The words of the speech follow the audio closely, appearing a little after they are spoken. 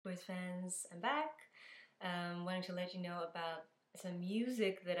Boys fans, I'm back. Wanted to let you know about some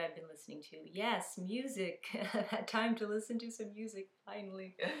music that I've been listening to. Yes, music. I've had time to listen to some music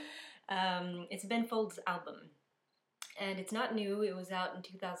finally. It's Ben Folds' album, and it's not new. It was out in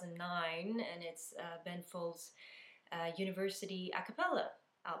 2009, and it's Ben Folds' University a cappella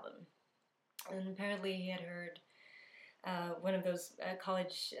album. And apparently, he had heard one of those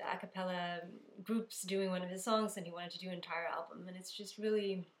college a cappella groups doing one of his songs, and he wanted to do an entire album. And it's just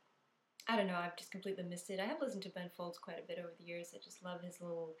really, I don't know, I've just completely missed it. I have listened to Ben Folds quite a bit over the years. I just love his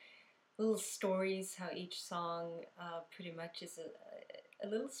little stories, how each song pretty much is a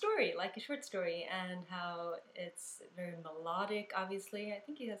little story, like a short story, and how it's very melodic, obviously. I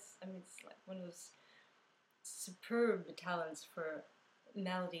think he has, I mean, it's like one of those superb talents for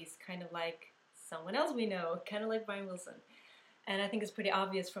melodies, kind of like someone else we know, kind of like Brian Wilson. And I think it's pretty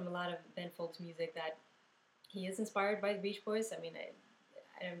obvious from a lot of Ben Folds' music that he is inspired by the Beach Boys. I mean, I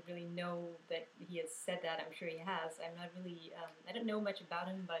don't really know that he has said that. I'm sure he has. I'm not really, I don't know much about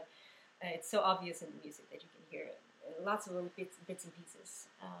him, but it's so obvious in the music that you can hear it. Lots of little bits and pieces.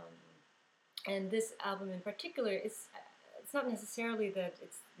 And this album in particular is, it's not necessarily that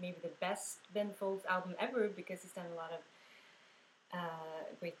it's maybe the best Ben Folds album ever, because he's done a lot of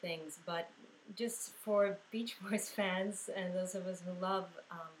great things, but just for Beach Boys fans and those of us who love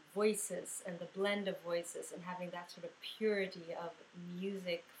voices and the blend of voices and having that sort of purity of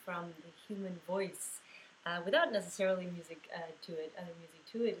music from the human voice, without necessarily music to it, other music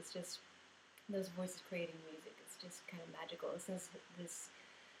to it, it's just those voices creating music. It's just kind of magical. Since this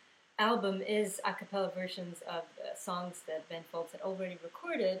album is a cappella versions of songs that Ben Folds had already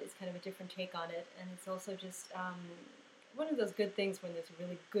recorded, it's kind of a different take on it, and it's also just one of those good things when there's a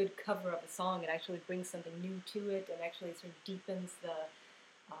really good cover of a song. It actually brings something new to it and actually sort of deepens the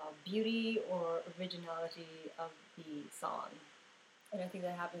beauty or originality of the song. And I think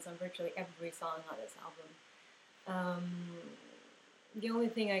that happens on virtually every song on this album. The only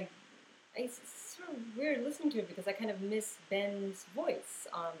thing it's sort of weird listening to it because I kind of miss Ben's voice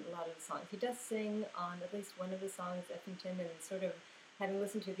on a lot of the songs. He does sing on at least one of the songs, Effington, and sort of having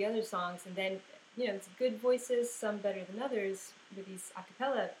listened to the other songs, and then, you know, it's good voices, some better than others, with these a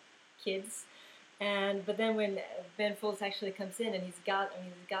cappella kids. But then when Ben Folds actually comes in, and he's got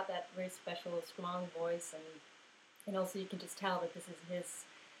that very special, strong voice, and also you can just tell that this is his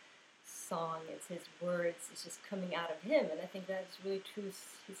song, it's his words, it's just coming out of him, and I think that's really true.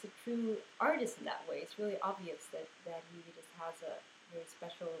 He's a true artist in that way. It's really obvious that he just has a very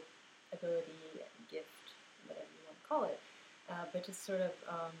special ability, gift, whatever you want to call it, but just sort of,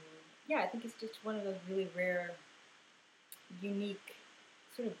 I think it's just one of those really rare, unique,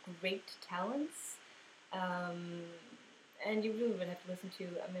 sort of great talents. And you really would have to listen to,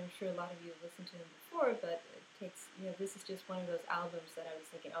 I mean, I'm sure a lot of you have listened to him before, but it takes, this is just one of those albums that I was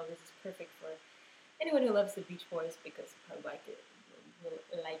thinking, oh, this is perfect for anyone who loves the Beach Boys, because probably will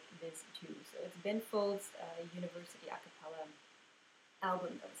like this too. So it's Ben Folds' University a cappella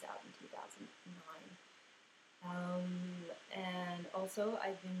album that was out in 2009. And also,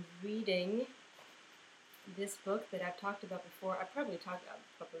 I've been reading this book that I've talked about before. I probably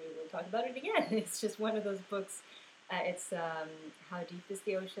will talk about it again. It's just one of those books. It's How Deep is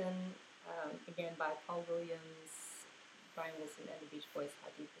the Ocean? Again, by Paul Williams, Brian Wilson, and the Beach Boys. How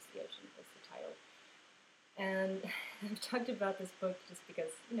Deep is the Ocean is the title. And I've talked about this book just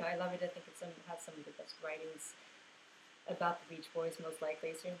because, I love it. I think it has some of the best writings about the Beach Boys, most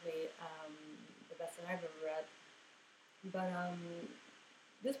likely. Certainly the best that I've ever read. But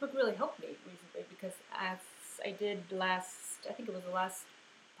this book really helped me recently, because as I did I think it was the last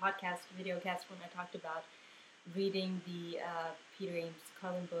videocast, when I talked about reading the Peter Ames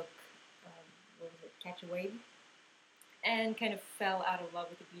Carlin book, what was it, Catch a Wave, and kind of fell out of love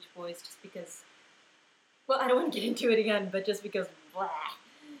with the Beach Boys just because, well, I don't want to get into it again, but just because, blah.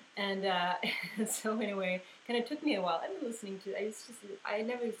 And so anyway, kind of took me a while. I've been listening to, I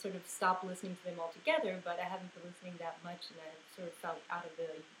never sort of stopped listening to them altogether, but I haven't been listening that much, and I sort of felt out of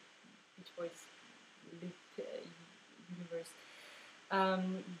the Beach Boys loop universe.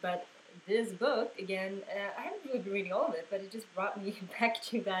 But this book, again, I haven't really been reading all of it, but it just brought me back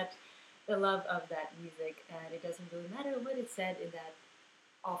to the love of that music, and it doesn't really matter what it said in that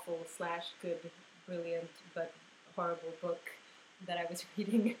awful / good, brilliant, but horrible book that I was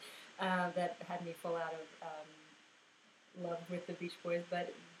reading that had me fall out of love with the Beach Boys,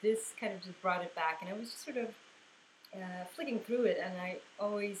 but this kind of just brought it back, and I was just sort of flicking through it, and I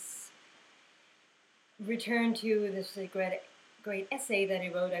always return to this great essay that he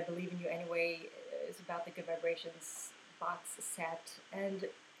wrote, I Believe in You Anyway. It's about the Good Vibrations box set, and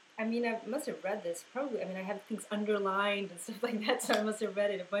I mean, I must have read this probably. I mean, I have things underlined and stuff like that, so I must have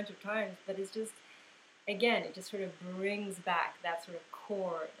read it a bunch of times. But it's just, again, it just sort of brings back that sort of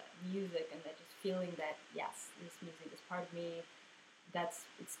core, that music, and that just feeling that yes, this music is part of me.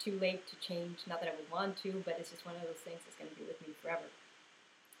 It's too late to change. Not that I would want to, but it's just one of those things that's going to be with me forever.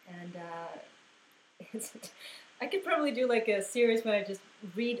 And it's, I could probably do like a series when I just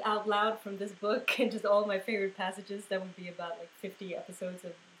read out loud from this book and just all my favorite passages. That would be about like 50 episodes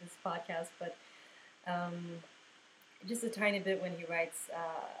of this podcast. But um, just a tiny bit when he writes,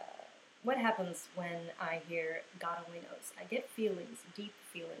 what happens when I hear God only knows? I get feelings, deep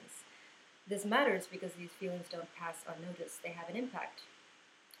feelings. This matters because these feelings don't pass unnoticed. They have an impact.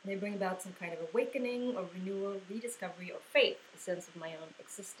 They bring about some kind of awakening or renewal, rediscovery, or faith, a sense of my own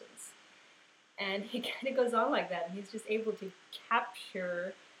existence. And he kind of goes on like that, and he's just able to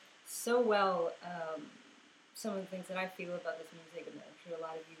capture so well some of the things that I feel about this music, and I'm sure a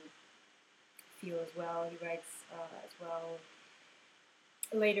lot of you feel as well. He writes as well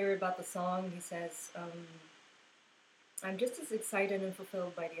later about the song. He says, I'm just as excited and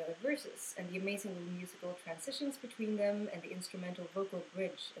fulfilled by the other verses, and the amazing little musical transitions between them, and the instrumental vocal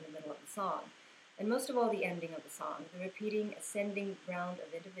bridge in the middle of the song. And most of all, the ending of the song, the repeating, ascending round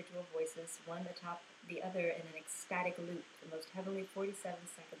of individual voices, one atop the other in an ecstatic loop, the most heavenly 47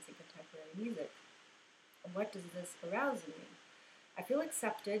 seconds in contemporary music. And what does this arouse in me? I feel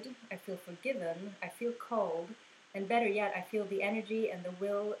accepted, I feel forgiven, I feel called, and better yet, I feel the energy and the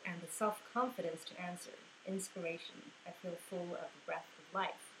will and the self-confidence to answer. Inspiration. I feel full of the breath of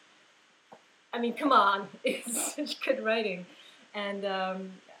life. I mean, come on, it's such good writing. And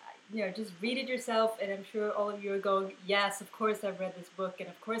just read it yourself, and I'm sure all of you are going, yes, of course I've read this book, and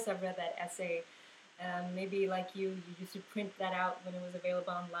of course I've read that essay. Maybe like you used to print that out when it was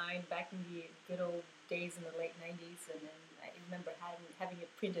available online back in the good old days in the late 90s, and then I remember having it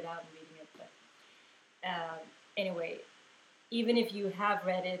printed out and reading it. But anyway, even if you have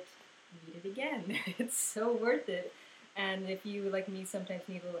read it, read it again. It's so worth it. And if you, like me, sometimes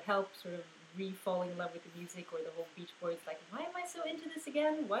need a little help sort of re-falling in love with the music or the whole Beach Boys, like, why am I so into this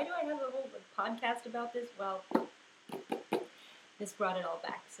again? Why do I have a whole podcast about this? Well, this brought it all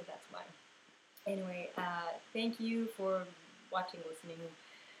back, so that's why. Anyway, thank you for watching, listening.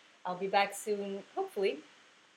 I'll be back soon, hopefully,